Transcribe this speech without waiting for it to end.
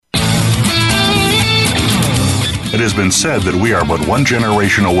It has been said that we are but one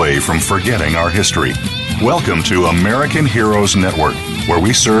generation away from forgetting our history. Welcome to American Heroes Network, where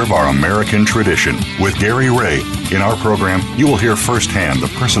we serve our American tradition with Gary Ray. In our program, you will hear firsthand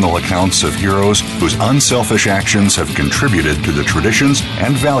the personal accounts of heroes whose unselfish actions have contributed to the traditions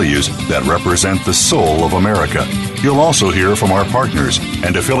and values that represent the soul of America. You'll also hear from our partners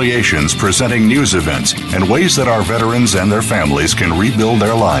and affiliations presenting news events and ways that our veterans and their families can rebuild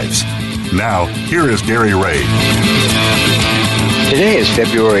their lives. Now, here is Gary Ray. Today is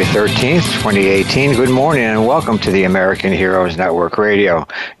February 13th, 2018. Good morning and welcome to the American Heroes Network Radio.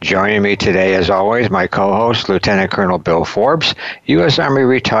 Joining me today, as always, my co-host, Lieutenant Colonel Bill Forbes, U.S. Army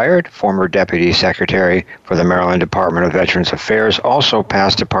retired, former Deputy Secretary for the Maryland Department of Veterans Affairs, also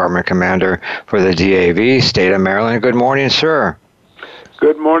past Department Commander for the DAV, State of Maryland. Good morning, sir.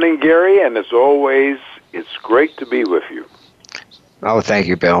 Good morning, Gary, and as always, it's great to be with you. Oh, thank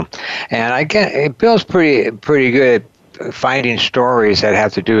you, Bill. And Bill's pretty good at finding stories that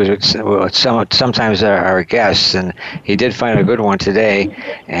have to do with sometimes our guests, and he did find a good one today,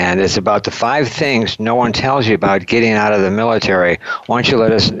 and it's about the 5 things no one tells you about getting out of the military. Why don't you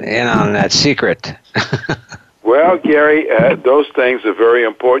let us in on that secret? Well, Gary, those things are very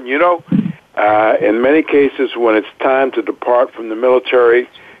important. You know, in many cases, when it's time to depart from the military,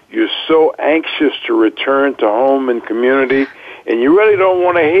 you're so anxious to return to home and community, and you really don't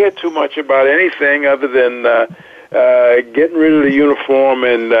want to hear too much about anything other than getting rid of the uniform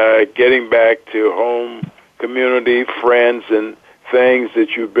and getting back to home, community, friends, and things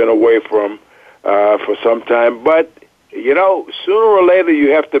that you've been away from for some time. But, you know, sooner or later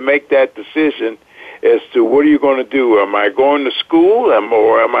you have to make that decision as to what are you going to do. Am I going to school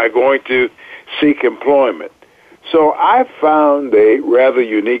or am I going to seek employment? So I found a rather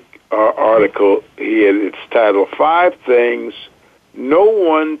unique article here. It's titled 5 Things No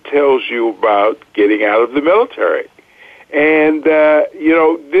One Tells You About Getting Out of the Military. And, you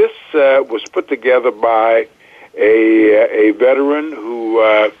know, this was put together by a veteran who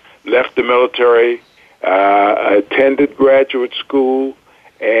left the military, attended graduate school,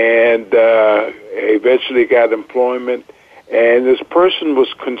 and eventually got employment. And this person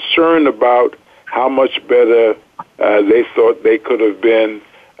was concerned about how much better they thought they could have been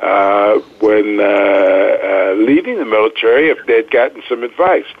when leaving the military if they'd gotten some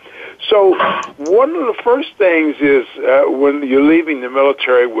advice. So one of the first things is when you're leaving the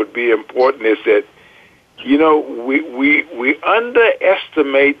military would be important is that, you know, we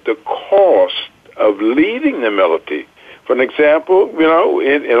underestimate the cost of leaving the military. For an example, you know,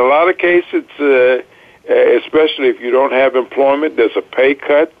 in a lot of cases, especially if you don't have employment, there's a pay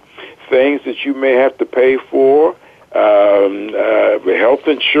cut, things that you may have to pay for, health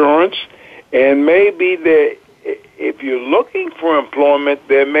insurance, and maybe if you're looking for employment,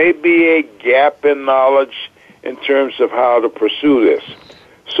 there may be a gap in knowledge in terms of how to pursue this.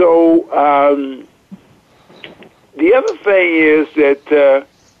 So the other thing is that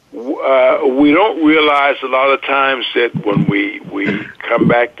we don't realize a lot of times that when we come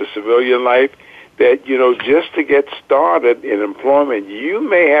back to civilian life, that, you know, just to get started in employment, you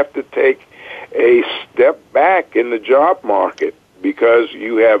may have to take a step back in the job market because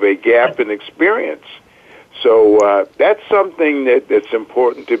you have a gap in experience. So that's something that's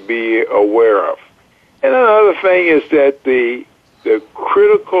important to be aware of. And another thing is that the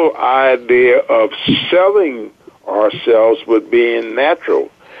critical idea of selling ourselves with being natural.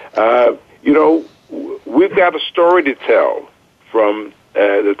 You know, we've got a story to tell from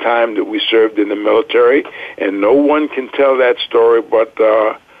the time that we served in the military, and no one can tell that story but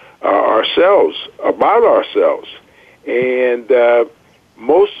ourselves, about ourselves. And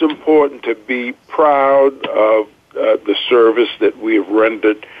most important, to be proud of the service that we've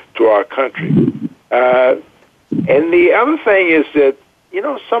rendered to our country. And the other thing is that, you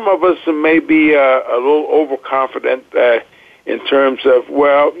know, some of us may be a little overconfident in terms of,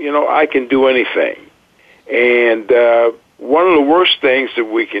 well, you know, I can do anything. And one of the worst things that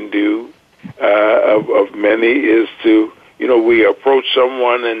we can do of many is to, you know, we approach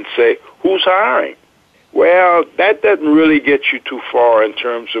someone and say, who's hiring? Well, that doesn't really get you too far in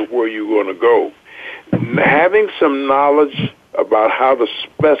terms of where you're going to go. Having some knowledge about how to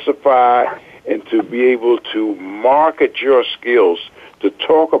specify and to be able to market your skills, to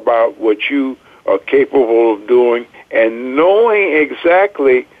talk about what you are capable of doing, and knowing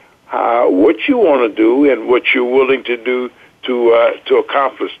exactly what you want to do and what you're willing to do to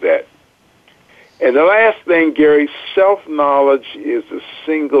accomplish that. And the last thing, Gary, self-knowledge is the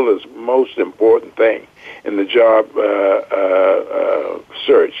single most important thing in the job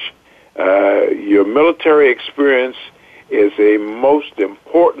search. Your military experience is a most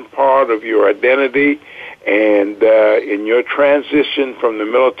important part of your identity, And in your transition from the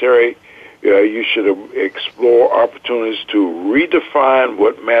military, you should explore opportunities to redefine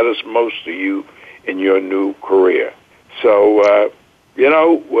what matters most to you in your new career. So, we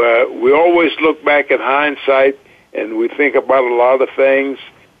always look back at hindsight and we think about a lot of things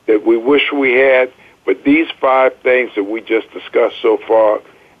that we wish we had, but these 5 things that we just discussed so far,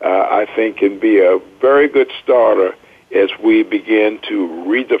 I think can be a very good starter as we begin to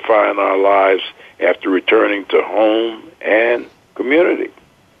redefine our lives after returning to home and community.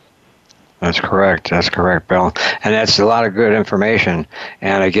 That's correct, Bill. And that's a lot of good information.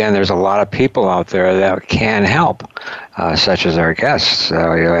 And again, there's a lot of people out there that can help, such as our guests.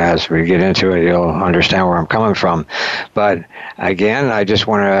 As we get into it, you'll understand where I'm coming from. But again, I just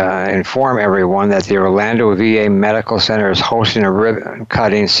want to inform everyone that the Orlando VA Medical Center is hosting a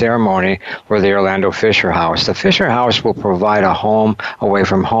ribbon-cutting ceremony for the Orlando Fisher House. The Fisher House will provide a home away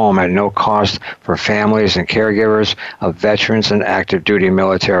from home at no cost for families and caregivers of veterans and active duty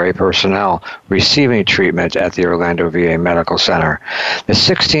military personnel receiving treatment at the Orlando VA Medical Center. The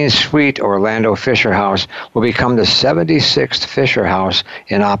 16-suite Orlando Fisher House will become the 76th Fisher House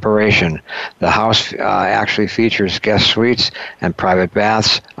in operation. The house actually features guest suites and private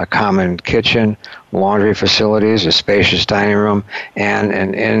baths, a common kitchen, laundry facilities, a spacious dining room, and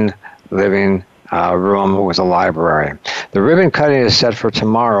an in-living room with a library. The ribbon cutting is set for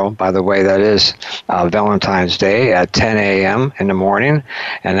tomorrow, by the way, that is Valentine's Day at 10 a.m. in the morning,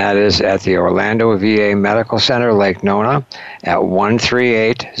 and that is at the Orlando VA Medical Center, Lake Nona, at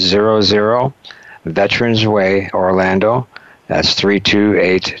 13800 Veterans Way, Orlando. That's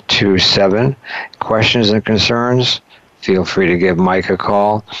 32827. Questions and concerns, feel free to give Mike a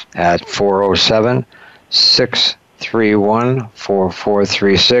call at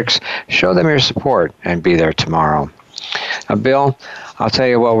 407-631-4436. Show them your support and be there tomorrow. Bill, I'll tell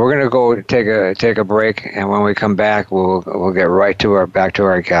you what, we're going to go take a break, and when we come back, we'll get right to back to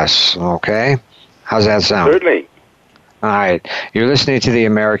our guests. Okay? How's that sound? Certainly. All right. You're listening to the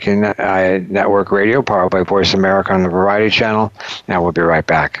American Network Radio, powered by Voice America on the Variety Channel, and we'll be right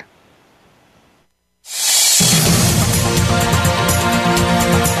back.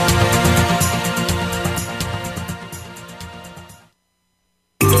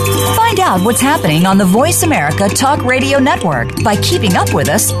 Find out what's happening on the Voice America Talk Radio Network by keeping up with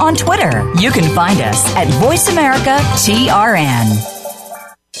us on Twitter. You can find us at Voice America TRN.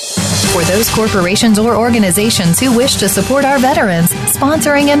 For those corporations or organizations who wish to support our veterans,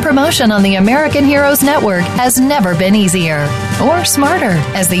 sponsoring and promotion on the American Heroes Network has never been easier or smarter,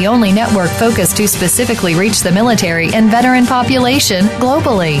 as the only network focused to specifically reach the military and veteran population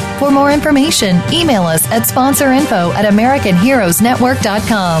globally. For more information, email us at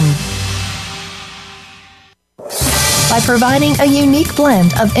sponsorinfo@AmericanHeroesNetwork.com. By providing a unique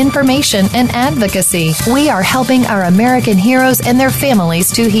blend of information and advocacy, we are helping our American heroes and their families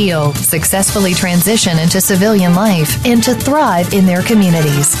to heal, successfully transition into civilian life, and to thrive in their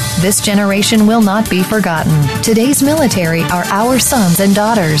communities. This generation will not be forgotten. Today's military are our sons and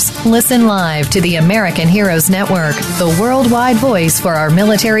daughters. Listen live to the American Heroes Network, the worldwide voice for our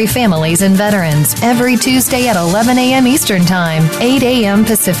military families and veterans, every Tuesday at 11 a.m. Eastern Time, 8 a.m.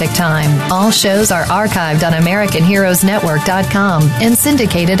 Pacific Time. All shows are archived on AmericanHeroesNetwork.com and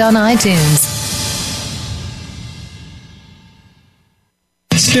syndicated on iTunes.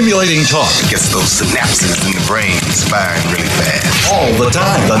 Stimulating talk gets those synapses in the brain firing really fast. all the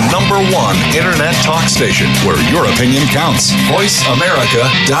time. The #1 internet talk station where your opinion counts.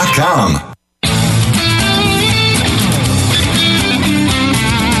 VoiceAmerica.com.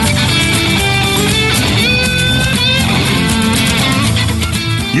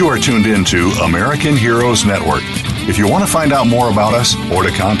 You are tuned in to American Heroes Network. If you want to find out more about us or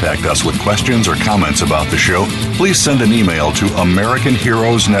to contact us with questions or comments about the show, please send an email to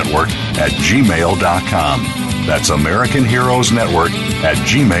AmericanHeroesNetwork@gmail.com. That's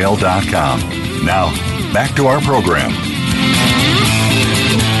AmericanHeroesNetwork@gmail.com. Now, back to our program.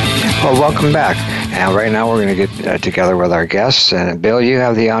 Well, welcome back. And right now we're going to get together with our guests. And Bill, you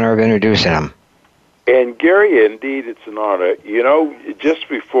have the honor of introducing them. And Gary, indeed, it's an honor. You know, just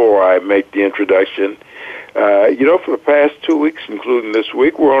before I make the introduction, for the past 2 weeks, including this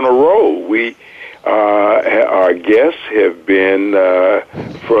week, we're on a roll. Our guests have been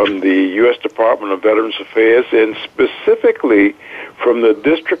from the U.S. Department of Veterans Affairs and specifically from the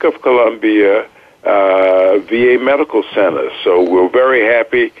District of Columbia VA Medical Center. So we're very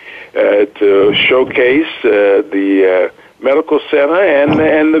happy to showcase the Medical Center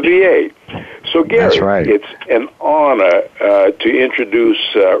and the VA. So, Gary, that's right. It's an honor to introduce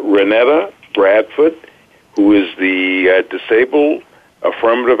Renetta Bradford, who is the Disabled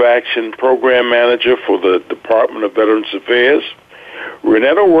Affirmative Action Program Manager for the Department of Veterans Affairs.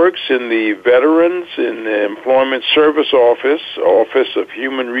 Renetta works in the Veterans in the Employment Service Office of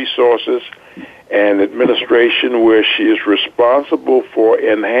Human Resources and Administration, where she is responsible for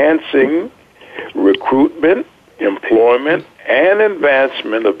enhancing recruitment, employment, and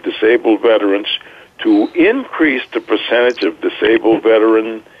advancement of disabled veterans to increase the percentage of disabled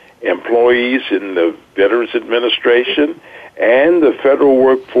veteran employees in the Veterans Administration and the federal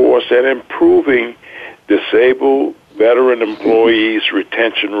workforce, and improving disabled veteran employees'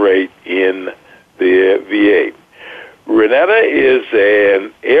 retention rate in the VA. Renetta is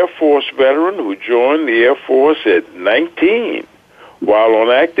an Air Force veteran who joined the Air Force at 19. While on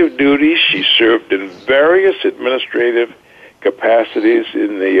active duty, she served in various administrative capacities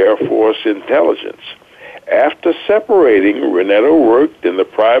in the Air Force intelligence. After separating, Renetta worked in the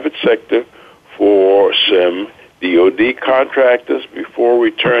private sector for some DoD contractors before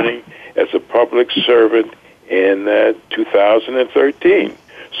returning as a public servant in 2013.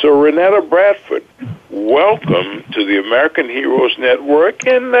 So, Renetta Bradford, welcome to the American Heroes Network.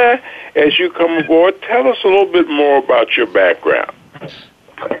 And as you come aboard, tell us a little bit more about your background.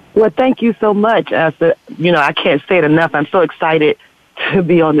 Well, thank you so much. I can't say it enough. I'm so excited to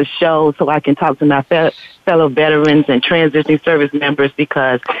be on the show so I can talk to my fellow veterans and transitioning service members,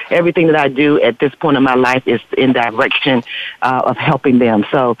 because everything that I do at this point in my life is in direction of helping them.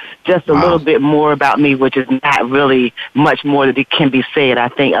 So just a little bit more about me, which is not really much more that can be said, I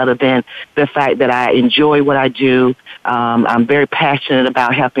think, other than the fact that I enjoy what I do. I'm very passionate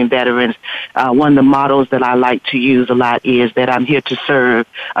about helping veterans. One of the mottos that I like to use a lot is that I'm here to serve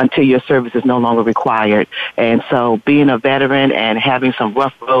until your service is no longer required. And so being a veteran and having some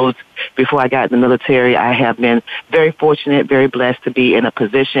rough roads before I got in the military, I have been very fortunate, very blessed to be in a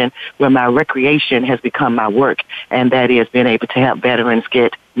position where my recreation has become my work, and that is being able to help veterans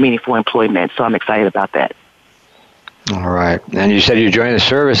get meaningful employment. So I'm excited about that. All right. And you said you joined the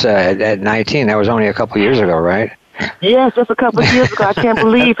service at 19. That was only a couple years ago, right? Yes, just a couple of years ago. I can't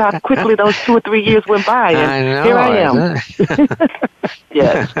believe how quickly those 2 or 3 years went by. And I know, here I am.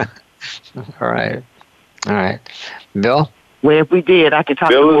 Yes. All right. Bill? Well, if we did, I could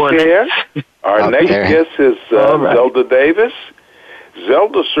talk Bill more. Is here. Our next guest is Zelda Davis.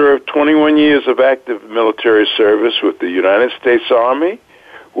 Zelda served 21 years of active military service with the United States Army,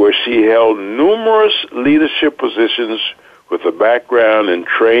 where she held numerous leadership positions with a background in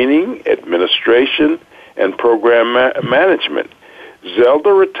training, administration, and program management.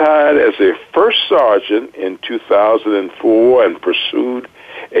 Zelda retired as a first sergeant in 2004 and pursued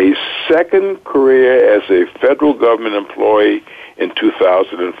a second career as a federal government employee in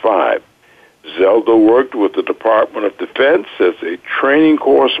 2005. Zelda worked with the Department of Defense as a training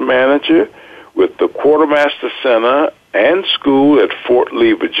course manager with the Quartermaster Center and School at Fort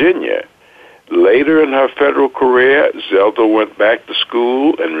Lee, Virginia. Later in her federal career, Zelda went back to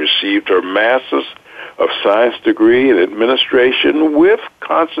school and received her Master's of Science degree in administration with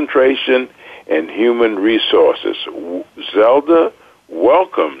concentration in human resources. Zelda,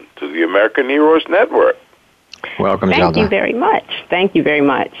 welcome to the American Heroes Network. Welcome, Zelda. Thank you very much. Thank you very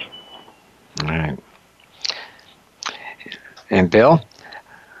much. All right. And Bill?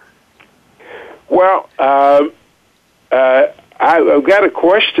 Well, I've got a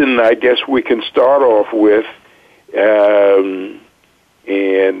question I guess we can start off with.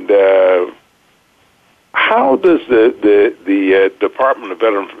 How does the Department of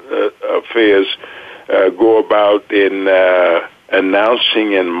Veterans Affairs go about in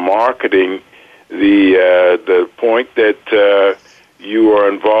announcing and marketing the point that you are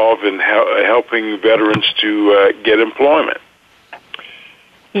involved in helping veterans to get employment?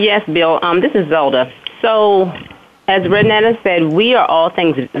 Yes, Bill. This is Zelda. So, as Renetta said, we are all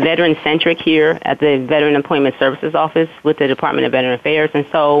things veteran-centric here at the Veteran Employment Services Office with the Department of Veteran Affairs. And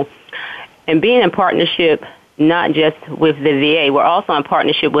so, and being in partnership not just with the VA, we're also in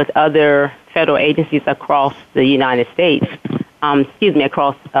partnership with other federal agencies across the United States,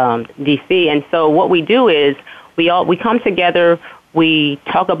 across D.C. And so what we do is we come together, we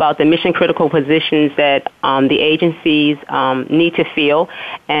talk about the mission-critical positions that the agencies need to fill,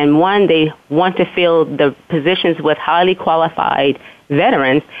 and they want to fill the positions with highly qualified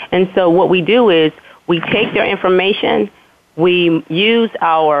veterans. And so what we do is we take their information, we use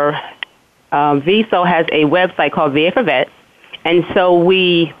our VSO has a website called VA for Vets, and so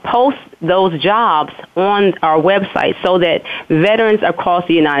we post those jobs on our website so that veterans across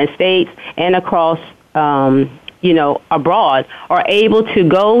the United States and across abroad are able to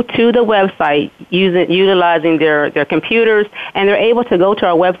go to the website utilizing their computers, and they're able to go to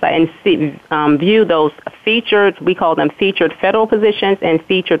our website and view those featured, we call them featured federal positions and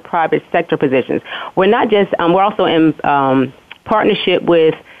featured private sector positions. We're also in partnership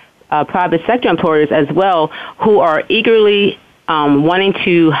with private sector employers as well, who are eagerly wanting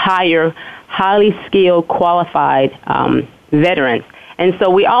to hire highly skilled, qualified veterans. And so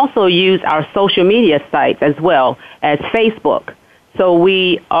we also use our social media sites as well as Facebook. So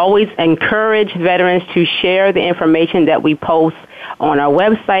we always encourage veterans to share the information that we post on our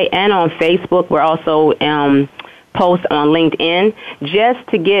website and on Facebook. We're also post on LinkedIn just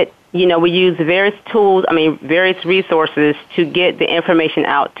to get, we use various tools, various resources to get the information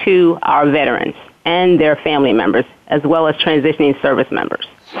out to our veterans and their family members, as well as transitioning service members.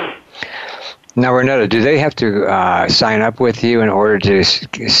 Now, Renetta, do they have to sign up with you in order to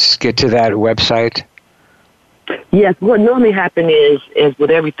get to that website? Yes, what normally happens is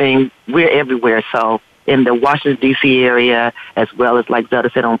with everything, we're everywhere. So in the Washington, D.C. area, as well as, like Zelda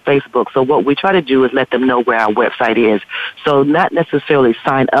said, on Facebook. So what we try to do is let them know where our website is. So not necessarily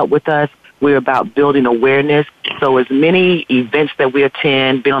sign up with us. We're about building awareness. So as many events that we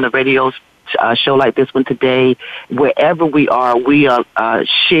attend, be on the radio show like this one today, wherever we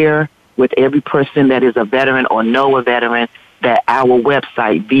share with every person that is a veteran or know a veteran that our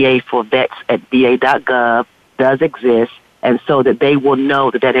website, va4vets@va.gov, does exist, and so that they will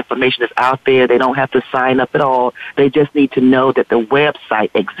know that information is out there. They don't have to sign up at all. They just need to know that the website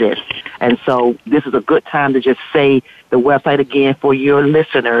exists. And so this is a good time to just say the website again for your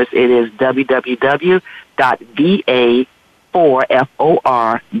listeners. It is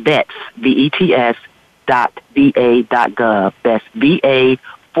www.va4vets.va.gov. That's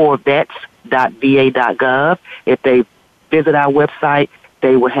va4vets.va.gov. If they visit our website,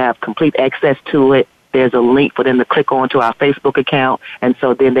 they will have complete access to it. There's a link for them to click on to our Facebook account, and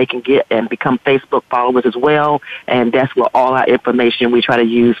so then they can get and become Facebook followers as well, and that's where all our information we try to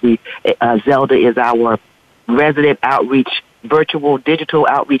use. Zelda is our resident outreach, virtual digital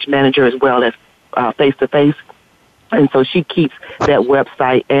outreach manager as well as face-to-face, and so she keeps that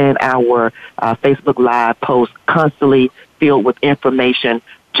website and our Facebook Live posts constantly filled with information,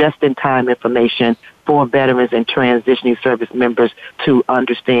 just-in-time information for veterans and transitioning service members to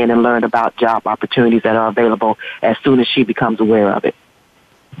understand and learn about job opportunities that are available as soon as she becomes aware of it.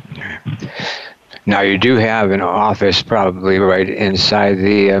 Now, you do have an office probably right inside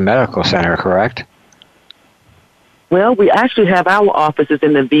the medical center, correct? Well, we actually have our offices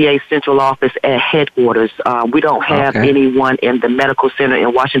in the VA central office at headquarters. We don't have anyone in the medical center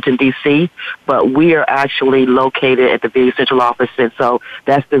in Washington, D.C., but we are actually located at the VA central office, and so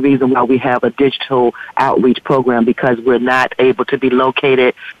that's the reason why we have a digital outreach program, because we're not able to be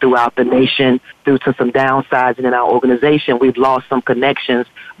located throughout the nation due to some downsizing in our organization. We've lost some connections,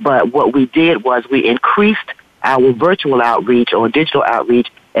 but what we did was we increased our virtual outreach or digital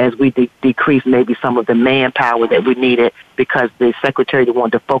outreach as we decreased maybe some of the manpower that we needed, because the secretary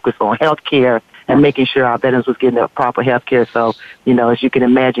wanted to focus on health care and making sure our veterans was getting the proper health care. So, as you can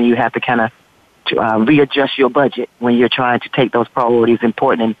imagine, you have to kind of readjust your budget when you're trying to take those priorities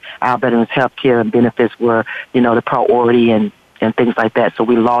important, and our veterans' health care and benefits were, the priority and things like that. So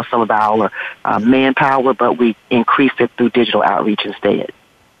we lost some of our manpower, but we increased it through digital outreach instead.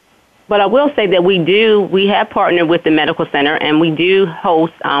 But I will say that we have partnered with the medical center, and we do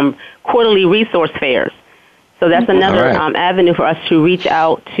host quarterly resource fairs. So that's another avenue for us to reach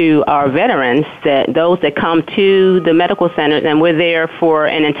out to our veterans, that those that come to the medical center, and we're there for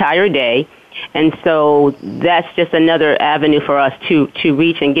an entire day. And so that's just another avenue for us to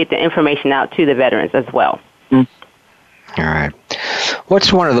reach and get the information out to the veterans as well. All right.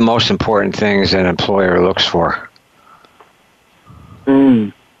 What's one of the most important things an employer looks for?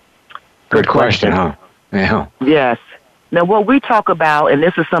 Good question, huh? Yeah. Yes. Now, what we talk about, and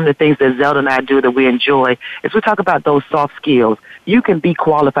this is some of the things that Zelda and I do that we enjoy, is we talk about those soft skills. You can be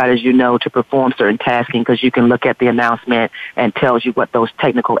qualified, as you know, to perform certain tasking because you can look at the announcement and tells you what those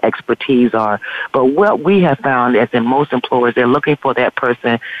technical expertise are. But what we have found, as in most employers, they're looking for that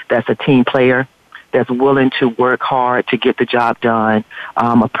person that's a team player, that's willing to work hard to get the job done,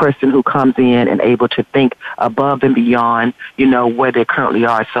 a person who comes in and able to think above and beyond, where they currently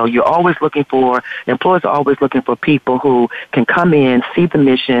are. So employers are always looking for people who can come in, see the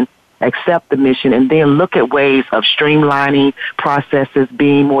mission, accept the mission, and then look at ways of streamlining processes,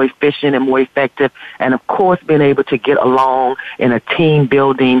 being more efficient and more effective, and of course being able to get along in a team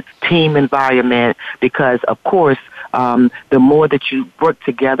building, team environment, because of course the more that you work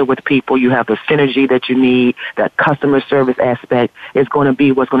together with people, you have the synergy that you need. That customer service aspect is going to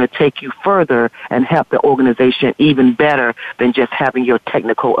be what's going to take you further and help the organization even better than just having your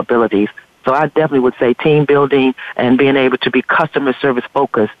technical abilities. So I definitely would say team building and being able to be customer service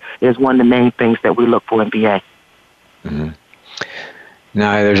focused is one of the main things that we look for in VA. Mm-hmm.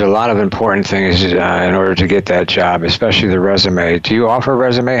 Now, there's a lot of important things in order to get that job, especially the resume. Do you offer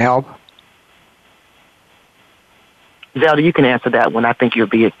resume help? Zelda, you can answer that one. I think you'll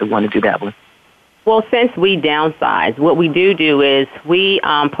be the one to do that one. Well, since we downsize, what we do is we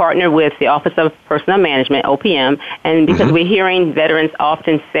partner with the Office of Personnel Management, OPM, and because we're hearing veterans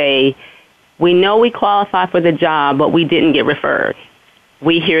often say, we know we qualify for the job, but we didn't get referred.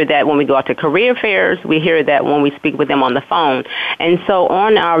 We hear that when we go out to career fairs. We hear that when we speak with them on the phone. And so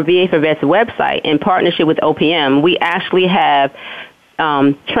on our VA for Vets website, in partnership with OPM, we actually have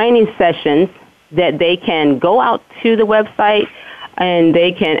training sessions that they can go out to the website and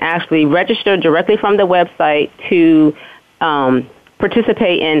they can actually register directly from the website to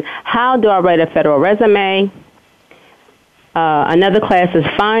participate in how do I write a federal resume. Another class is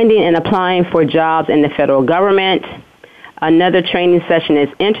finding and applying for jobs in the federal government. Another training session is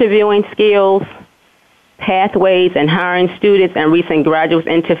interviewing skills, pathways and hiring students and recent graduates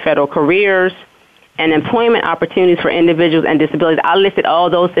into federal careers, and employment opportunities for individuals and disabilities. I listed all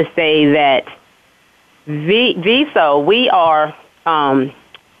those to say that VISO, we are,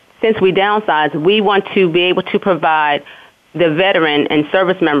 since we downsize, we want to be able to provide the veteran and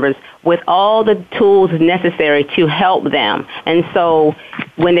service members with all the tools necessary to help them. And so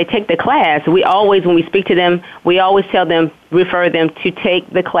when they take the class, we always, when we speak to them, we always tell them, refer them to take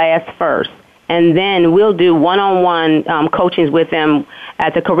the class first. And then we'll do one-on-one coachings with them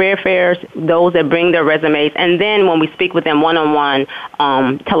at the career fairs, those that bring their resumes, and then when we speak with them one-on-one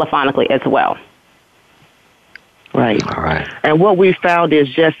telephonically as well. Right. All right. And what we found is,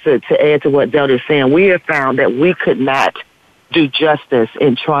 just to add to what Zelda is saying, we have found that we could not do justice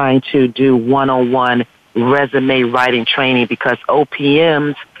in trying to do one-on-one resume writing training because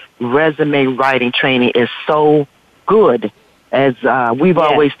OPM's resume writing training is so good. As we've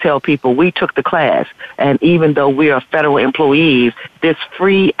always tell people, we took the class, and even though we are federal employees, this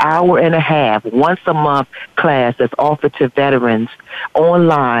free hour and a half, once a month class that's offered to veterans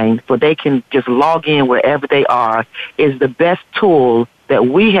online so they can just log in wherever they are is the best tool that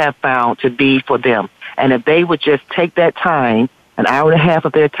we have found to be for them. And if they would just take that time, an hour and a half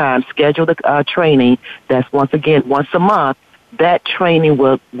of their time, schedule the training that's once a month, that training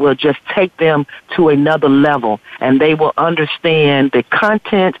will just take them to another level, and they will understand the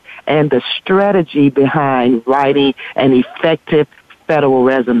content and the strategy behind writing an effective federal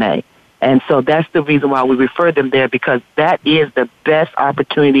resume. And so that's the reason why we refer them there, because that is the best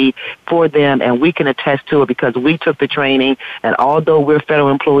opportunity for them, and we can attest to it because we took the training, and although we're federal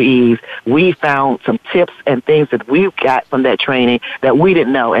employees, we found some tips and things that we got from that training that we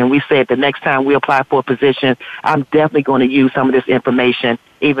didn't know, and we said the next time we apply for a position, I'm definitely going to use some of this information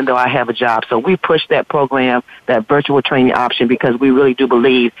even though I have a job. So we push that program, that virtual training option, because we really do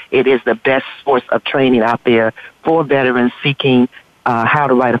believe it is the best source of training out there for veterans seeking how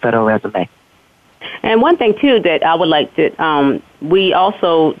to write a federal resume. And one thing, too, that I would like to, we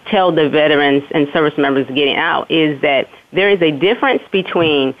also tell the veterans and service members getting out is that there is a difference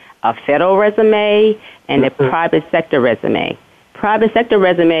between a federal resume and a private sector resume. Private sector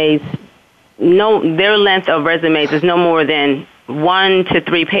resumes, their length of resumes is no more than 1 to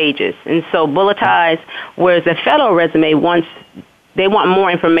 3 pages. And so bulletized, whereas a federal resume they want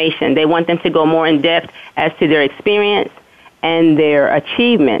more information. They want them to go more in depth as to their experience and their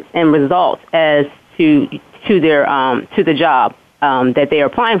achievements and results as to the job that they are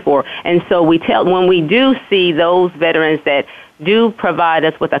applying for. And so when we do see those veterans that do provide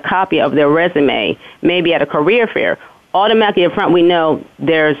us with a copy of their resume, maybe at a career fair, automatically up front we know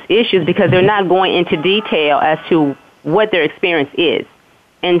there's issues because they're not going into detail as to what their experience is.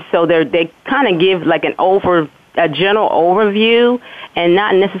 And so they kind of give like a general overview and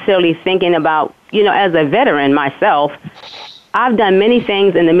not necessarily thinking about, as a veteran myself, I've done many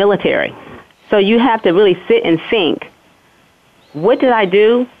things in the military. So you have to really sit and think, what did I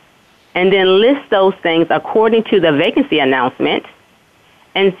do? And then list those things according to the vacancy announcement.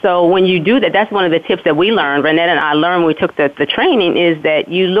 And so when you do that, that's one of the tips that we learned, Renette and I learned when we took the training, is that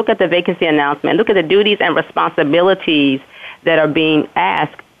you look at the vacancy announcement, look at the duties and responsibilities that are being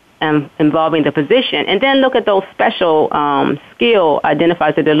asked involving the position, and then look at those special skill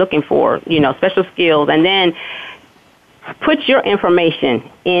identifiers that they're looking for, special skills, and then put your information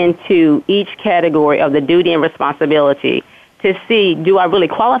into each category of the duty and responsibility to see, do I really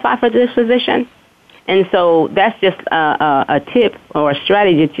qualify for this position? And so that's just a tip or a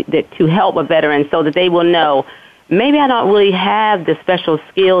strategy to help a veteran so that they will know, maybe I don't really have the special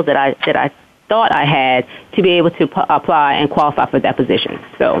skills that I thought I had to be able to apply and qualify for that position.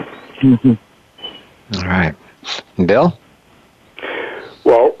 So, All right. Bill?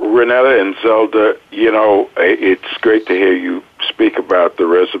 Well, Renetta and Zelda, it's great to hear you speak about the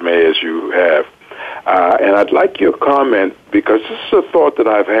resume as you have. And I'd like your comment, because this is a thought that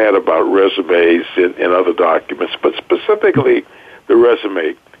I've had about resumes in other documents, but specifically the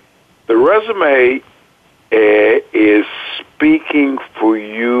resume. The resume is speaking for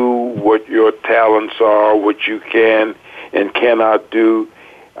you what your talents are, what you can and cannot do.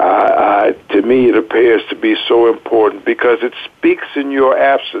 To me, it appears to be so important because it speaks in your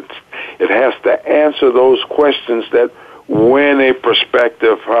absence. It has to answer those questions that when a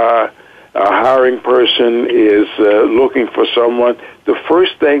prospective hiring person is looking for someone, the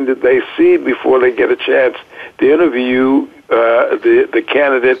first thing that they see before they get a chance to interview the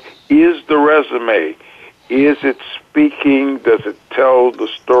candidate is the resume. Is it speaking? Does it tell the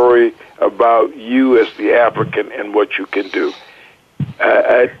story about you as the applicant and what you can do?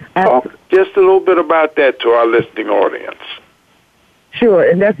 Talk just a little bit about that to our listening audience. Sure,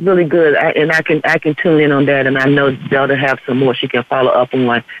 and that's really good. I can tune in on that, and I know Zelda have some more she can follow up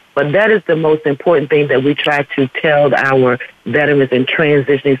on. But that is the most important thing that we try to tell our veterans and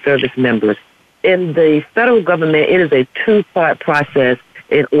transitioning service members. In the federal government, it is a two-part process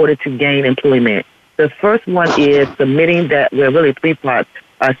in order to gain employment. The first one is submitting that, well, really three parts,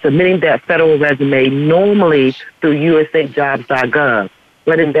 submitting that federal resume normally through usajobs.gov.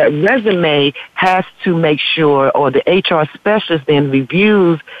 But in that resume has to make sure, or the HR specialist then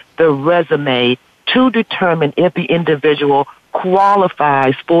reviews the resume to determine if the individual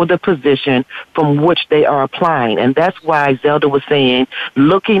qualifies for the position from which they are applying. And that's why Zelda was saying,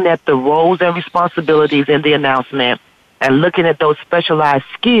 looking at the roles and responsibilities in the announcement and looking at those specialized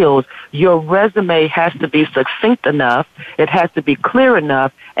skills, your resume has to be succinct enough, it has to be clear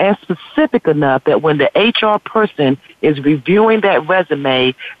enough and specific enough that when the HR person is reviewing that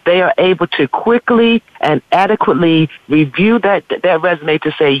resume, they are able to quickly and adequately review that resume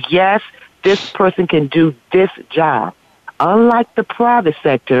to say, yes, this person can do this job. Unlike the private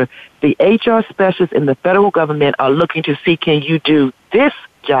sector, the HR specialists in the federal government are looking to see, can you do this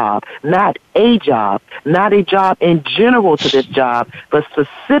job, not a job in general to this job, but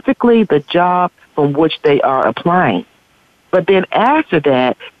specifically the job from which they are applying. But then after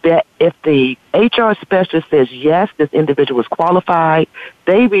that if the HR specialist says, yes, this individual is qualified,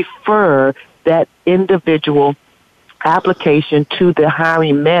 they refer that individual application to the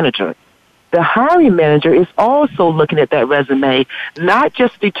hiring manager. The hiring manager is also looking at that resume, not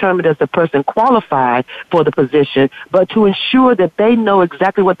just to determine if the person qualified for the position, but to ensure that they know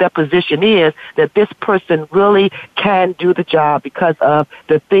exactly what that position is, that this person really can do the job because of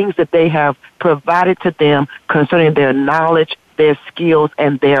the things that they have provided to them concerning their knowledge, their skills,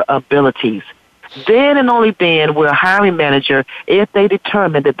 and their abilities. Then and only then will a hiring manager, if they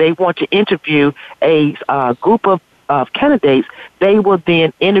determine that they want to interview a group of candidates, they will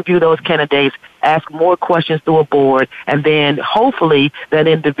then interview those candidates, ask more questions through a board, and then hopefully that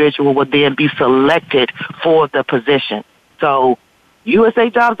individual will then be selected for the position. So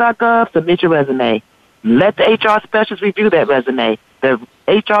usajobs.gov, submit your resume. Let the HR specialist review that resume. The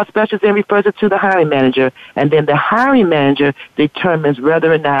HR specialist then refers it to the hiring manager, and then the hiring manager determines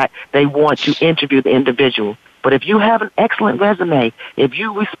whether or not they want to interview the individual. But if you have an excellent resume, if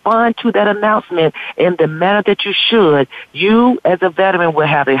you respond to that announcement in the manner that you should, you as a veteran will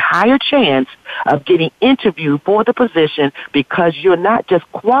have a higher chance of getting interviewed for the position because you're not just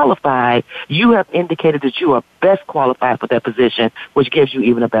qualified, you have indicated that you are best qualified for that position, which gives you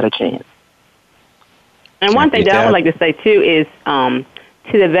even a better chance. And one thing that I would like to say, too, is to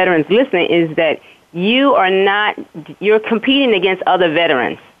the veterans listening is that you're competing against other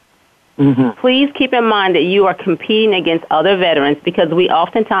veterans. Mm-hmm. Please keep in mind that you are competing against other veterans because we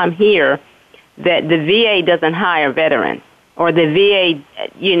oftentimes hear that the VA doesn't hire veterans or the VA,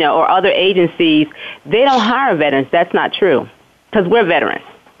 or other agencies, they don't hire veterans. That's not true because we're veterans.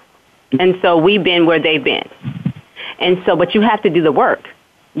 And so we've been where they've been. And so, but you have to do the work.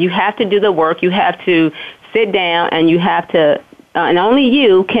 You have to do the work. You have to sit down and you have to, and only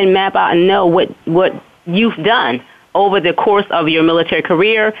you can map out and know what you've done over the course of your military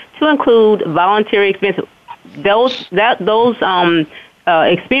career to include voluntary experience. Those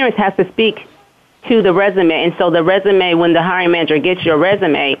experience has to speak to the resume. And so the resume, when the hiring manager gets your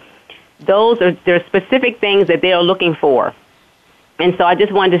resume, there's specific things that they are looking for. And so I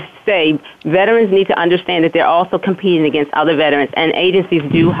just wanted to say veterans need to understand that they're also competing against other veterans, and agencies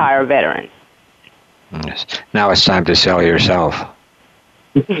do hire veterans. Yes. Now it's time to sell yourself.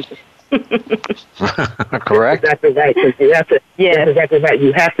 Correct? That's exactly right. You have to, yes, that's exactly right.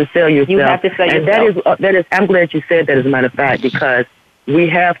 You have to sell yourself. You have to sell yourself. And that is, I'm glad you said that, as a matter of fact, because we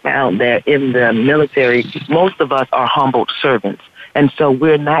have found that in the military, most of us are humbled servants. And so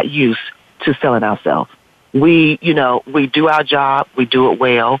we're not used to selling ourselves. We do our job, we do it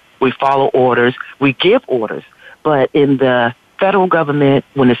well, we follow orders, we give orders. But in the federal government,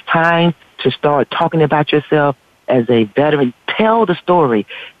 when it's time to start talking about yourself as a veteran, tell the story,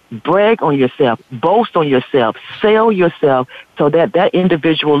 brag on yourself, boast on yourself, sell yourself, so that that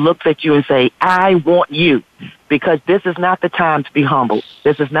individual looks at you and say, I want you. Because this is not the time to be humble.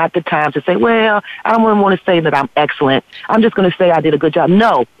 This is not the time to say, well, I don't want to say that I'm excellent. I'm just going to say I did a good job.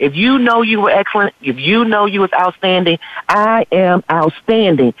 No, if you know you were excellent, if you know you was outstanding, I am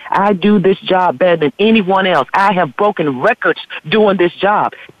outstanding. I do this job better than anyone else. I have broken records doing this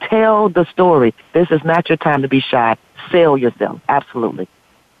job. Tell the story. This is not your time to be shy. Sell yourself. Absolutely.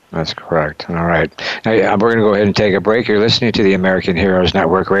 That's correct. All right. Now, we're going to go ahead and take a break. You're listening to the American Heroes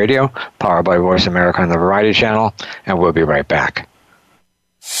Network Radio, powered by Voice America on the Variety Channel, and we'll be right back.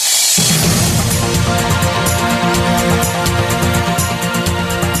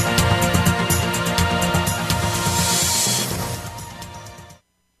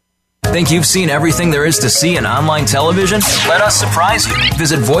 Think you've seen everything there is to see in online television? Let us surprise you.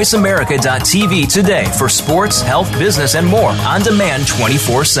 Visit voiceamerica.tv today for sports, health, business, and more on demand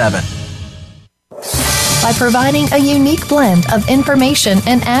 24/7. By providing a unique blend of information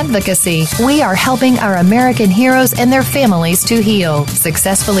and advocacy, we are helping our American heroes and their families to heal,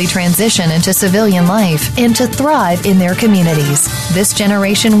 successfully transition into civilian life, and to thrive in their communities. This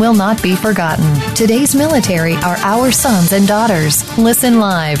generation will not be forgotten. Today's military are our sons and daughters. Listen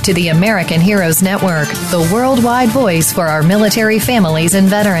live to the American Heroes Network, the worldwide voice for our military families and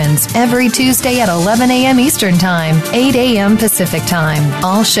veterans, every Tuesday at 11 a.m. Eastern Time, 8 a.m. Pacific Time.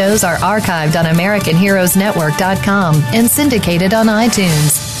 All shows are archived on AmericanHeroesNetwork.com and syndicated on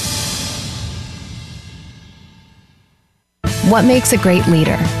iTunes. What makes a great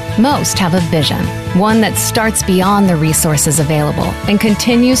leader? Most have a vision, one that starts beyond the resources available and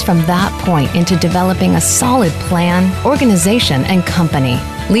continues from that point into developing a solid plan, organization, and company.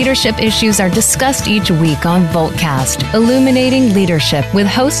 Leadership issues are discussed each week on Voltcast, Illuminating Leadership with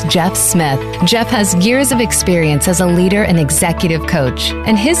host Jeff Smith. Jeff has years of experience as a leader and executive coach,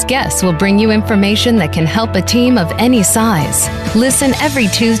 and his guests will bring you information that can help a team of any size. Listen every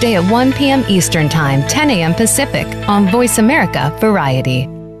Tuesday at 1 p.m. Eastern Time, 10 a.m. Pacific on Voice America Variety.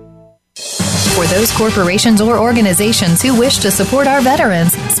 For those corporations or organizations who wish to support our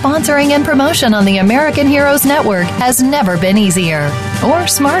veterans, sponsoring and promotion on the American Heroes Network has never been easier or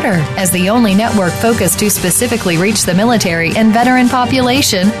smarter. As the only network focused to specifically reach the military and veteran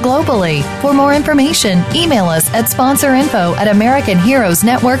population globally. For more information, email us at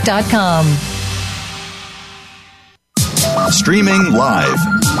sponsorinfo@AmericanHeroesNetwork.com. Streaming live,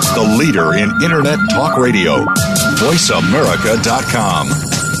 the leader in Internet talk radio, VoiceAmerica.com.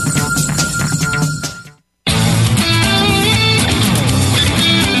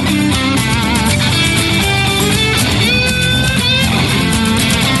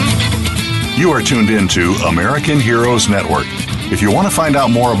 You are tuned in to American Heroes Network. If you want to find out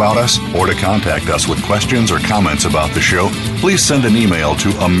more about us or to contact us with questions or comments about the show, please send an email to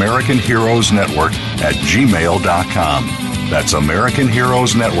AmericanHeroesNetwork@gmail.com. That's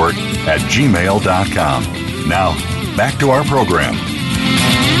AmericanHeroesNetwork@gmail.com. Now, back to our program.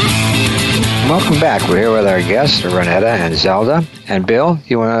 Welcome back. We're here with our guests, Renetta and Zelda. And Bill,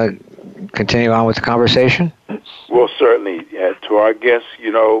 you want to continue on with the conversation? Well, certainly. To our guests,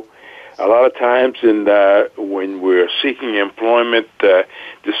 a lot of times when we're seeking employment,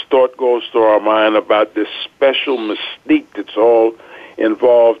 this thought goes through our mind about this special mystique that's all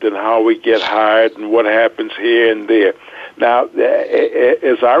involved in how we get hired and what happens here and there. Now,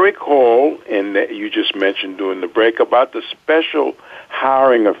 as I recall, and you just mentioned during the break, about the special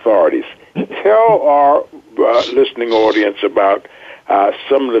hiring authorities, tell our listening audience about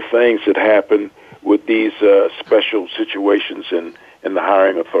some of the things that happen with these special situations in the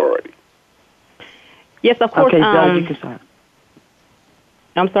hiring authority. Yes, of course. Okay, Zelda, you can start.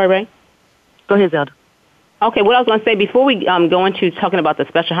 I'm sorry, Ray? Go ahead, Zelda. Okay, what I was going to say, before we go into talking about the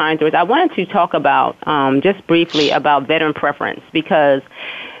special hiring authorities, I wanted to talk about, just briefly, about veteran preference, because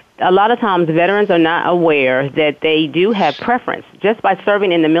a lot of times veterans are not aware that they do have preference just by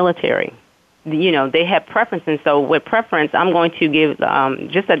serving in the military. You know, they have preference, and so with preference, I'm going to give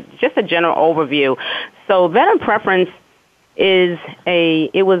just a general overview. So veteran preference it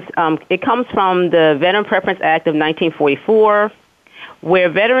comes from the Veteran Preference Act of 1944, where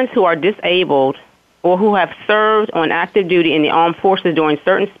veterans who are disabled or who have served on active duty in the armed forces during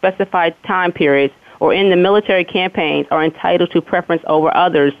certain specified time periods or in the military campaigns are entitled to preference over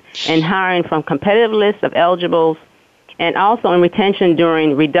others in hiring from competitive lists of eligibles and also in retention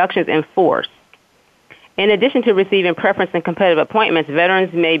during reductions in force. In addition to receiving preference in competitive appointments,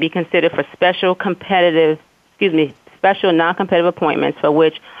 veterans may be considered for special non-competitive appointments for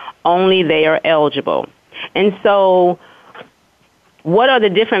which only they are eligible. And so what are the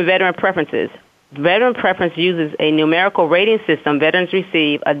different veteran preferences? Veteran preference uses a numerical rating system. Veterans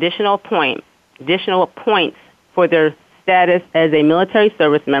receive additional points for their status as a military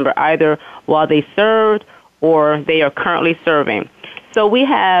service member, either while they served or they are currently serving. So we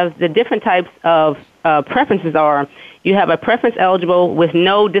have the different types of preferences are, you have a preference eligible with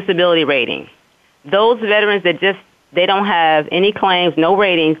no disability rating. Those veterans that they don't have any claims, no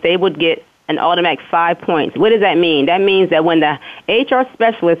ratings, they would get an automatic 5 points. What does that mean? That means that when the HR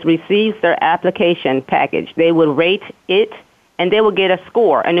specialist receives their application package, they would rate it and they will get a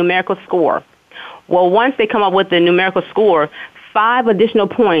score, a numerical score. Well, once they come up with the numerical score, 5 additional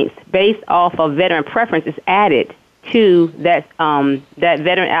points based off of veteran preference is added to that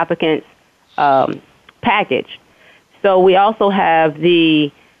veteran applicant's package. So we also have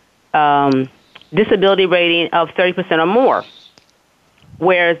the disability rating of 30% or more,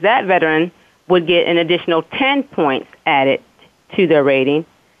 whereas that veteran would get an additional 10 points added to their rating.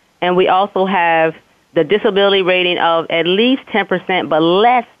 And we also have the disability rating of at least 10% but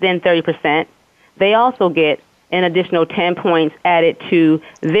less than 30%. They also get an additional 10 points added to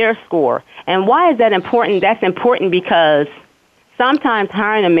their score. And why is that important? That's important because sometimes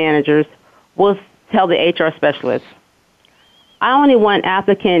hiring managers will tell the HR specialist, I only want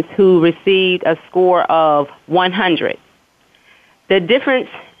applicants who received a score of 100. The difference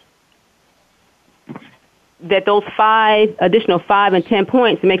that those additional 5 and 10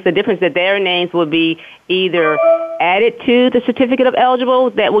 points makes the difference that their names will be either added to the certificate of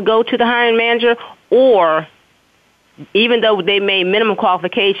eligible that will go to the hiring manager, or even though they made minimum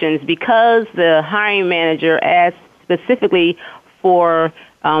qualifications, because the hiring manager asked specifically for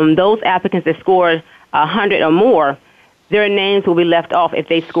those applicants that scored 100 or more, their names will be left off if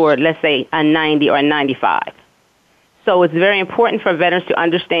they scored, let's say, a 90 or a 95. So it's very important for veterans to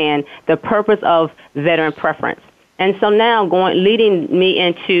understand the purpose of veteran preference. And so now leading me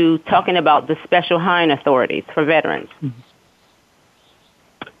into talking about the special hiring authorities for veterans.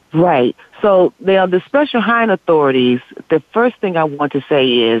 Right. So the special hiring authorities, the first thing I want to say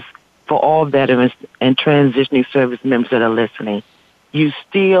is for all veterans and transitioning service members that are listening, you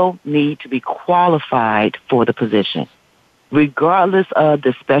still need to be qualified for the position. Regardless of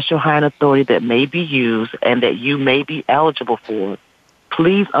the special hiring authority that may be used and that you may be eligible for,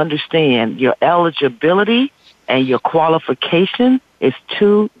 please understand your eligibility and your qualification is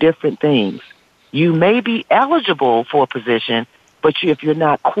 2 different things. You may be eligible for a position, but if you're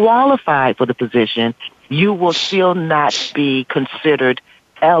not qualified for the position, you will still not be considered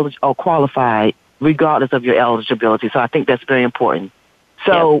eligible or qualified regardless of your eligibility. So I think that's very important.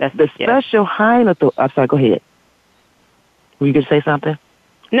 So the special hiring authority, I'm sorry, go ahead. Were you going to say something?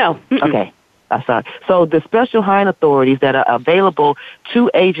 No. Okay. I'm sorry. So the special hiring authorities that are available to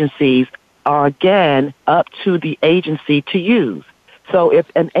agencies are, again, up to the agency to use. So if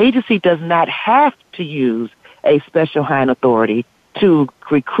an agency does not have to use a special hiring authority to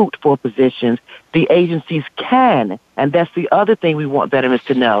recruit for positions, the agencies can. And that's the other thing we want veterans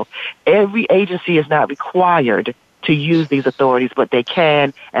to know. Every agency is not required to use these authorities, but they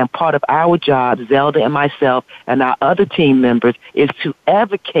can, and part of our job, Zelda and myself and our other team members, is to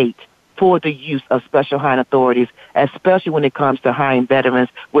advocate for the use of special hiring authorities, especially when it comes to hiring veterans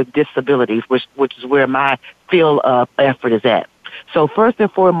with disabilities, which is where my field of effort is at. So first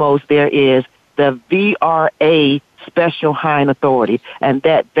and foremost, there is the VRA Special Hiring Authority, and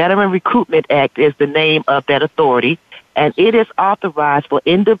that Veteran Recruitment Act is the name of that authority. And it is authorized for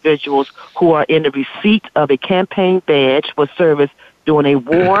individuals who are in the receipt of a campaign badge for service during a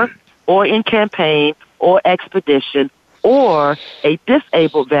war or in campaign or expedition, or a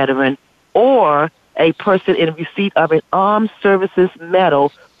disabled veteran, or a person in receipt of an armed services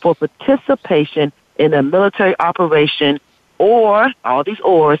medal for participation in a military operation, or, all these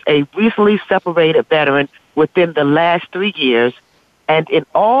ors, a recently separated veteran within the last 3 years. And in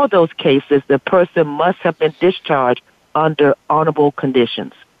all those cases, the person must have been discharged under honorable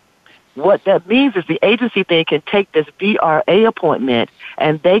conditions. What that means is the agency then can take this VRA appointment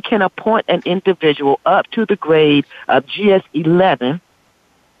and they can appoint an individual up to the grade of GS11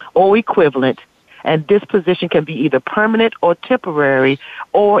 or equivalent, and this position can be either permanent or temporary,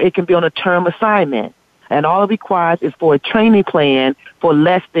 or it can be on a term assignment. And all it requires is for a training plan for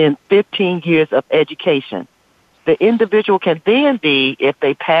less than 15 years of education. The individual can then be, if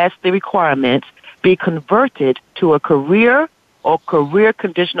they pass the requirements, be converted to a career or career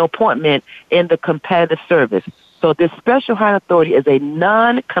conditional appointment in the competitive service. So this special hiring authority is a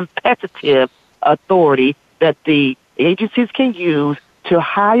non-competitive authority that the agencies can use to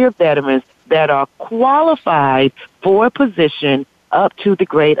hire veterans that are qualified for a position up to the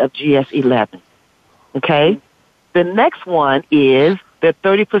grade of GS11. Okay? The next one is the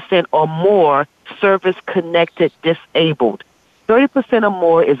 30% or more service-connected disabled. 30% or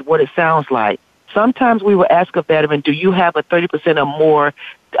more is what it sounds like. Sometimes we will ask a veteran, do you have a 30% or more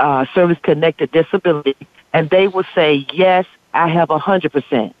service-connected disability? And they will say, yes, I have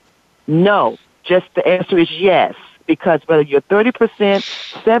 100%. No, just the answer is yes, because whether you're 30%,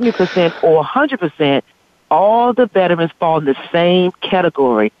 70%, or 100%, all the veterans fall in the same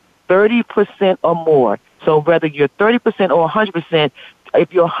category, 30% or more. So whether you're 30% or 100%,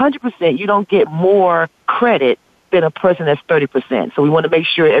 if you're 100%, you don't get more credit than a person that's 30%. So we want to make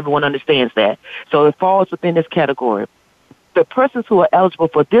sure everyone understands that. So it falls within this category. The persons who are eligible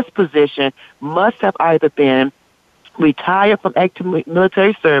for this position must have either been retired from active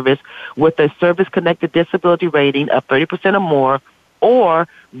military service with a service-connected disability rating of 30% or more, or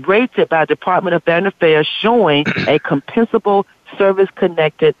rated by the Department of Veteran Affairs showing a compensable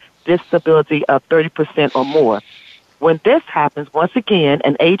service-connected disability of 30% or more. When this happens, once again,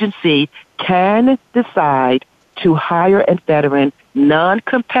 an agency can decide to hire a veteran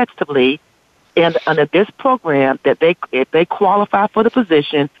non-competitively, and under this program, that if they qualify for the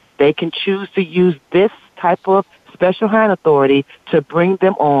position, they can choose to use this type of special hiring authority to bring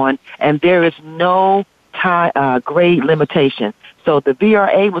them on, and there is no time, grade limitation. So the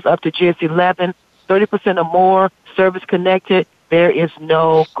VRA was up to GS11, 30% or more, service-connected. There is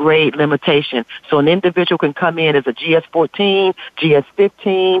no grade limitation. So an individual can come in as a GS14,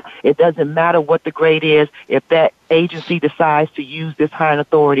 GS15. It doesn't matter what the grade is. If that agency decides to use this hiring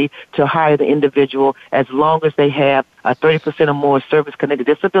authority to hire the individual, as long as they have a 30% or more service-connected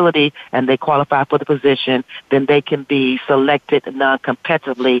disability and they qualify for the position, then they can be selected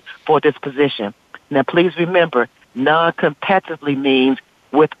non-competitively for this position. Now, please remember, non-competitively means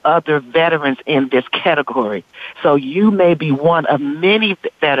with other veterans in this category. So you may be one of many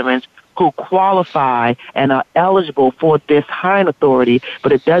veterans who qualify and are eligible for this hiring authority,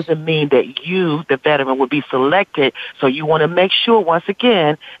 but it doesn't mean that you, the veteran, will be selected. So you want to make sure, once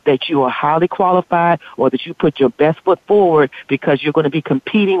again, that you are highly qualified or that you put your best foot forward, because you're going to be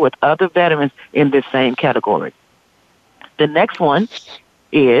competing with other veterans in this same category. The next one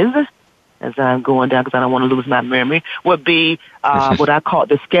is, as I'm going down because I don't want to lose my memory, would be what I call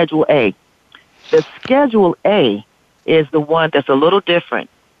the Schedule A. The Schedule A is the one that's a little different.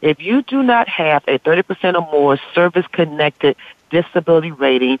 If you do not have a 30% or more service-connected disability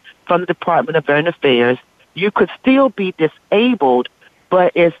rating from the Department of Veteran Affairs, you could still be disabled,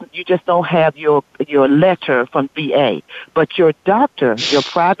 but you just don't have your letter from VA. But your doctor, your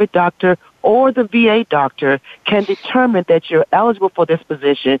private doctor, or the VA doctor can determine that you're eligible for this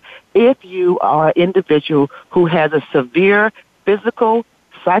position if you are an individual who has a severe physical,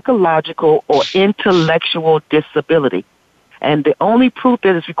 psychological, or intellectual disability. And the only proof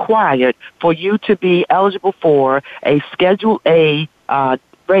that is required for you to be eligible for a Schedule A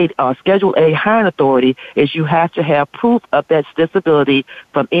Schedule A hiring authority is you have to have proof of that disability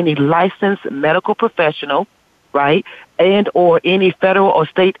from any licensed medical professional, right, and or any federal or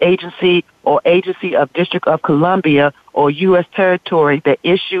state agency or agency of District of Columbia or U.S. territory that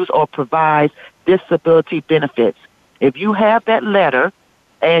issues or provides disability benefits. If you have that letter,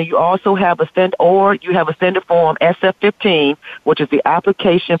 and you also have a standard form SF-15, which is the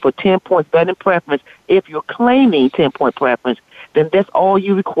application for 10 points veteran preference. If you're claiming 10-point preference, then that's all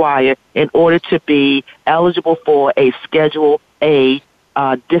you require in order to be eligible for a Schedule A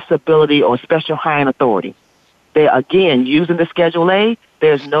disability or special hiring authority. Again, using the Schedule A,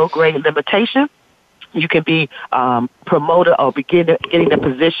 there's no grade limitation. You can be promoted or getting the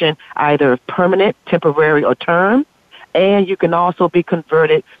position either permanent, temporary, or term. And you can also be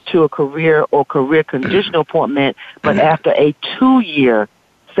converted to a career or career conditional appointment, but after a 2-year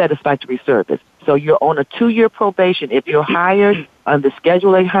satisfactory service. So you're on a 2-year probation. If you're hired on the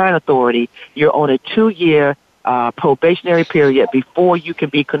Schedule A hiring authority, you're on a 2-year probationary period before you can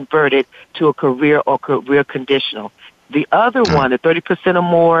be converted to a career or career conditional. The other one, the 30% or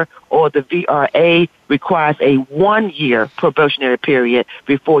more, or the VRA, requires a 1-year probationary period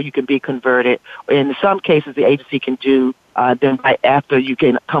before you can be converted. In some cases, the agency can do them right after you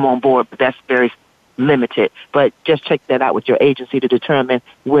can come on board, but that's very limited. But just check that out with your agency to determine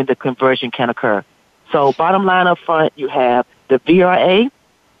when the conversion can occur. So bottom line up front, you have the VRA,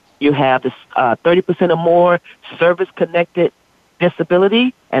 you have the 30% or more service-connected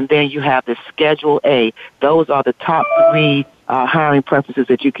disability, and then you have the Schedule A. Those are the top 3 hiring preferences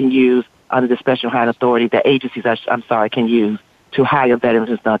that you can use under the Special Hiring Authority that agencies, can use to hire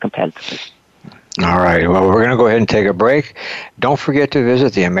veterans as non-competitive. All right. Well, we're going to go ahead and take a break. Don't forget to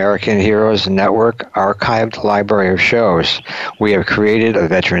visit the American Heroes Network archived library of shows. We have created a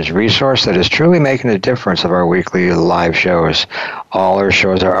veterans resource that is truly making a difference of our weekly live shows. All our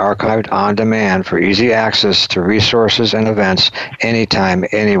shows are archived on demand for easy access to resources and events anytime,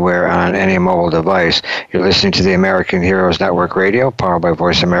 anywhere on any mobile device. You're listening to the American Heroes Network Radio, powered by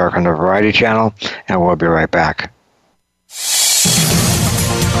Voice America on the Variety Channel, and we'll be right back.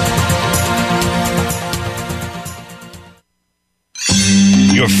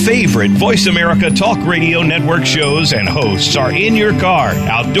 Your favorite Voice America Talk Radio Network shows and hosts are in your car,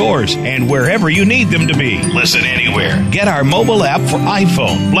 outdoors, and wherever you need them to be. Listen anywhere. Get our mobile app for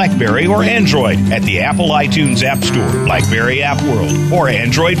iPhone, BlackBerry, or Android at the Apple iTunes App Store, BlackBerry App World, or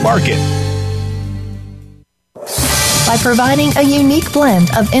Android Market. By providing a unique blend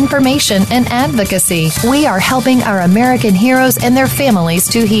of information and advocacy, we are helping our American heroes and their families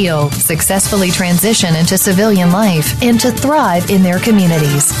to heal, successfully transition into civilian life, and to thrive in their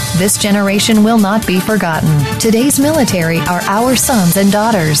communities. This generation will not be forgotten. Today's military are our sons and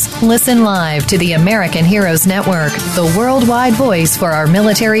daughters. Listen live to the American Heroes Network, the worldwide voice for our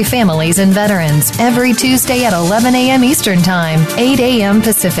military families and veterans, every Tuesday at 11 a.m. Eastern Time, 8 a.m.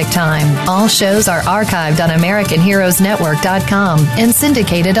 Pacific Time. All shows are archived on AmericanHeroesNetwork.com and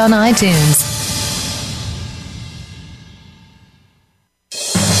syndicated on iTunes.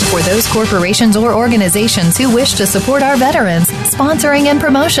 For those corporations or organizations who wish to support our veterans, sponsoring and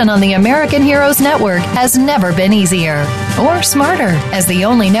promotion on the American Heroes Network has never been easier or smarter. As the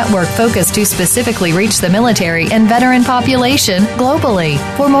only network focused to specifically reach the military and veteran population globally.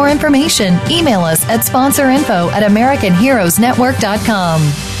 For more information, email us at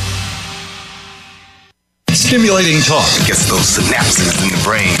sponsorinfo@AmericanHeroesNetwork.com. Stimulating talk gets those synapses in the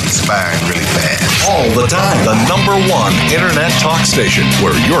brain firing really fast. All the time. The #1 Internet talk station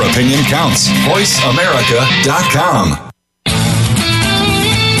where your opinion counts. VoiceAmerica.com.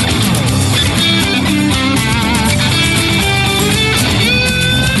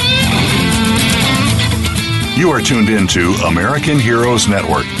 You are tuned in to American Heroes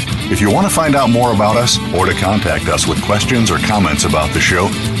Network. If you want to find out more about us or to contact us with questions or comments about the show,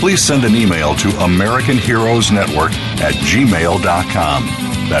 please send an email to AmericanHeroesNetwork@gmail.com.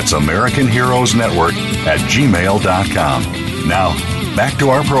 That's AmericanHeroesNetwork@gmail.com. Now, back to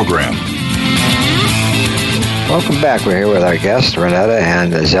our program. Welcome back. We're here with our guests, Renetta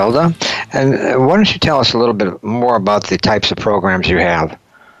and Zelda. And why don't you tell us a little bit more about the types of programs you have?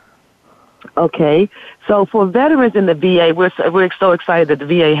 Okay. So for veterans in the VA, we're so excited that the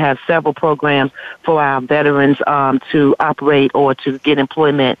VA has several programs for our veterans to operate or to get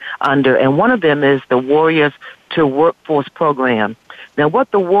employment under. And one of them is the Warriors to Workforce program. Now, what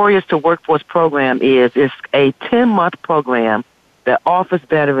the Warriors to Workforce program is a 10-month program that offers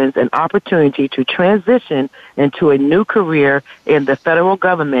veterans an opportunity to transition into a new career in the federal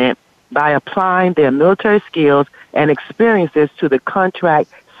government by applying their military skills and experiences to the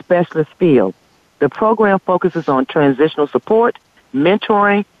contract specialist field. The program focuses on transitional support,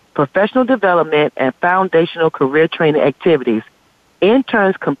 mentoring, professional development, and foundational career training activities.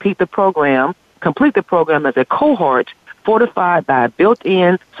 Interns complete the program as a cohort fortified by a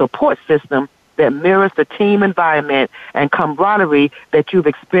built-in support system that mirrors the team environment and camaraderie that you've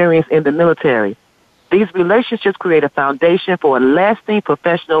experienced in the military. These relationships create a foundation for a lasting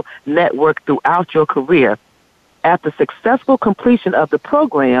professional network throughout your career. After successful completion of the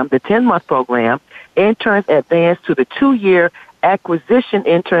program, the 10-month program, interns advance to the 2-year acquisition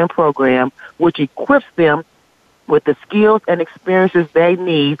intern program, which equips them with the skills and experiences they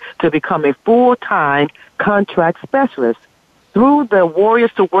need to become a full-time contract specialist. Through the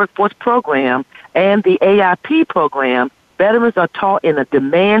Warriors to Workforce program and the AIP program, veterans are taught in the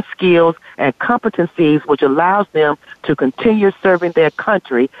demand skills and competencies which allows them to continue serving their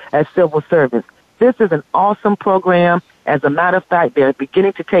country as civil servants. This is an awesome program. As a matter of fact, they're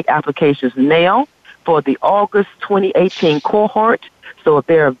beginning to take applications now for the August 2018 cohort. So if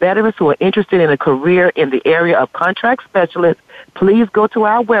there are veterans who are interested in a career in the area of contract specialists, please go to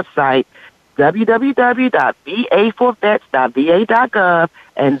our website, www.va4vets.va.gov,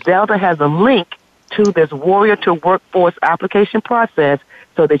 and Zelda has a link to this Warrior to Workforce application process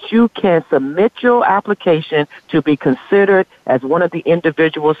so that you can submit your application to be considered as one of the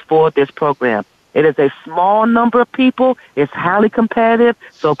individuals for this program. It is a small number of people. It's highly competitive,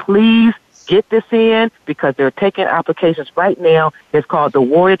 so please get this in because they're taking applications right now. It's called the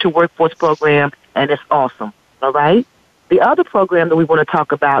Warrior to Workforce program, and it's awesome, all right? The other program that we want to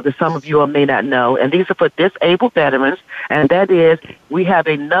talk about that some of you may not know, and these are for disabled veterans, and that is we have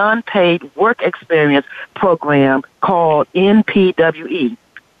a non-paid work experience program called NPWE.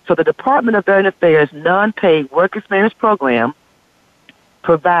 So the Department of Veteran Affairs non-paid work experience program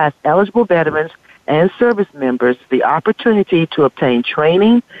provides eligible veterans and service members the opportunity to obtain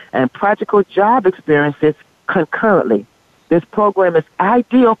training and practical job experiences concurrently. This program is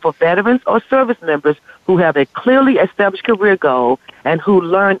ideal for veterans or service members who have a clearly established career goal and who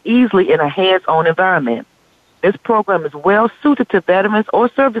learn easily in a hands-on environment. This program is well suited to veterans or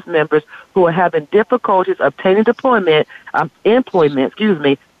service members who are having difficulties obtaining employment,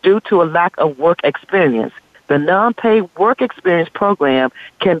 due to a lack of work experience. The non-paid work experience program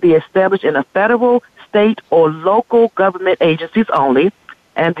can be established in a federal, state, or local government agencies only,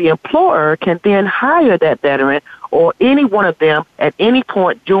 and the employer can then hire that veteran or any one of them at any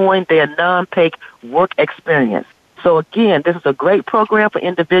point during their non-paid work experience. So again, this is a great program for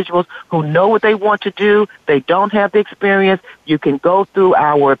individuals who know what they want to do. They don't have the experience. You can go through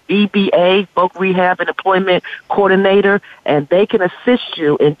our VBA, Voc Rehab and Employment Coordinator, and they can assist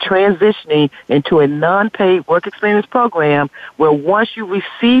you in transitioning into a non-paid work experience program where once you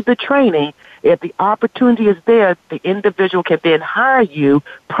receive the training, if the opportunity is there, the individual can then hire you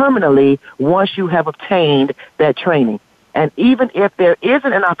permanently once you have obtained that training. And even if there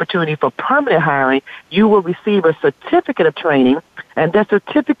isn't an opportunity for permanent hiring, you will receive a certificate of training, and that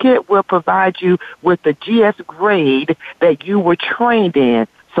certificate will provide you with the GS grade that you were trained in.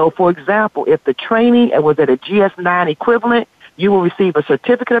 So, for example, if the training was at a GS9 equivalent, you will receive a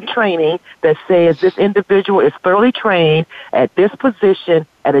certificate of training that says this individual is thoroughly trained at this position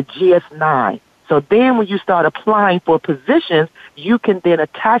at a GS9. So then when you start applying for positions, you can then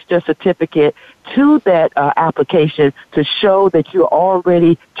attach their certificate to that application to show that you're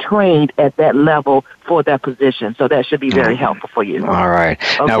already trained at that level for that position. So that should be very helpful for you. All right.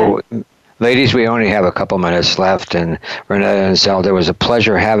 Okay. Now, ladies, we only have a couple minutes left, and Renetta and Zelda, it was a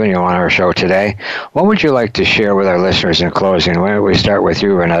pleasure having you on our show today. What would you like to share with our listeners in closing? Why don't we start with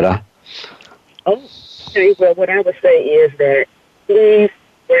you, Renetta? Okay. Well, what I would say is that please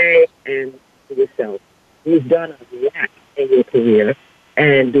pray and yourself. You've done a lot in your career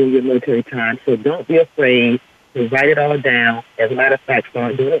and during your military time, so don't be afraid to write it all down. As a matter of fact,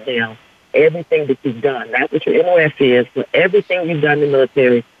 start doing it now. Everything that you've done, not what your MOS is, but everything you've done in the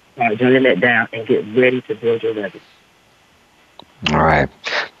military, start jotting that down and get ready to build your resume. All right.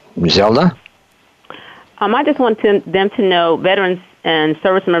 Zelda? I just want them to know, veterans and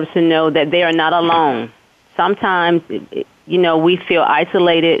service members to know that they are not alone. Sometimes, we feel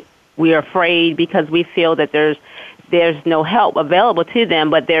isolated. We are afraid because we feel that there's no help available to them,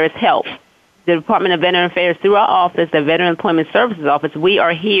 but there is help. The Department of Veteran Affairs, through our office, the Veteran Employment Services Office, we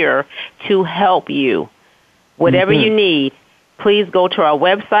are here to help you. Whatever you need, please go to our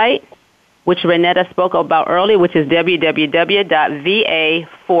website, which Renetta spoke about earlier, which is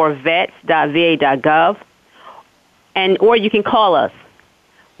www.va4vets.va.gov, or you can call us.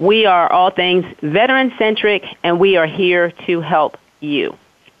 We are all things veteran-centric, and we are here to help you.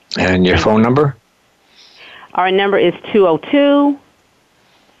 And your phone number? Our number is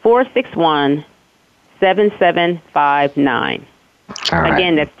 202-461-7759. All right.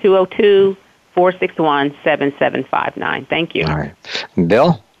 Again, that's 202-461-7759. Thank you. All right.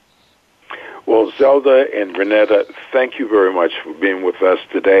 Bill? Well, Zelda and Renetta, thank you very much for being with us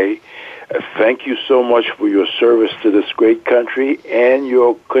today. Thank you so much for your service to this great country and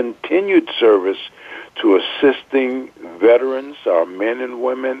your continued service to assisting veterans, our men and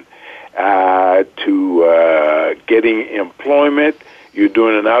women, to getting employment. You're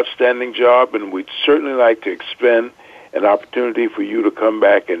doing an outstanding job, and we'd certainly like to expend an opportunity for you to come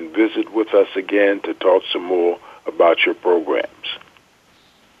back and visit with us again to talk some more about your programs.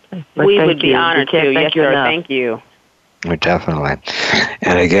 We would be honored to. Yes, sir. Thank you. Definitely.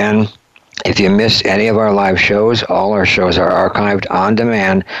 And again, if you missed any of our live shows, all our shows are archived on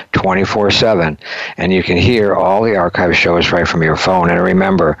demand 24/7. And you can hear all the archive shows right from your phone. And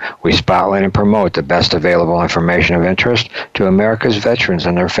remember, we spotlight and promote the best available information of interest to America's veterans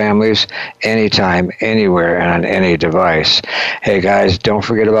and their families anytime, anywhere, and on any device. Hey, guys, don't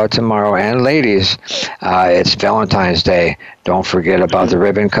forget about tomorrow. And ladies, it's Valentine's Day. Don't forget about the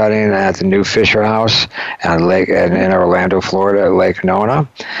ribbon cutting at the new Fisher House in Orlando, Florida, at Lake Nona.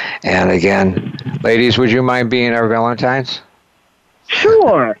 And again, ladies, would you mind being our Valentines?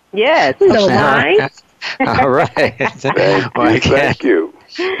 Sure. Yes. Don't mind. All right. Thank you.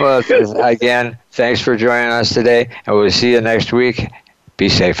 Well, again, thanks for joining us today, and we'll see you next week. Be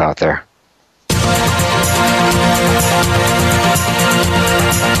safe out there.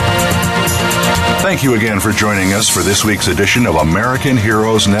 Thank you again for joining us for this week's edition of American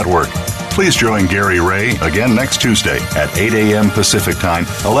Heroes Network. Please join Gary Ray again next Tuesday at 8 a.m. Pacific Time,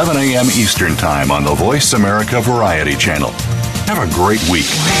 11 a.m. Eastern Time on the Voice America Variety Channel. Have a great week.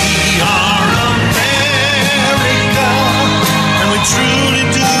 We are America, and we truly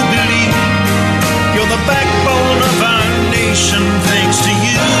do believe you're the backbone of our nation. Thanks to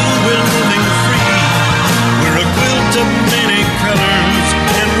you.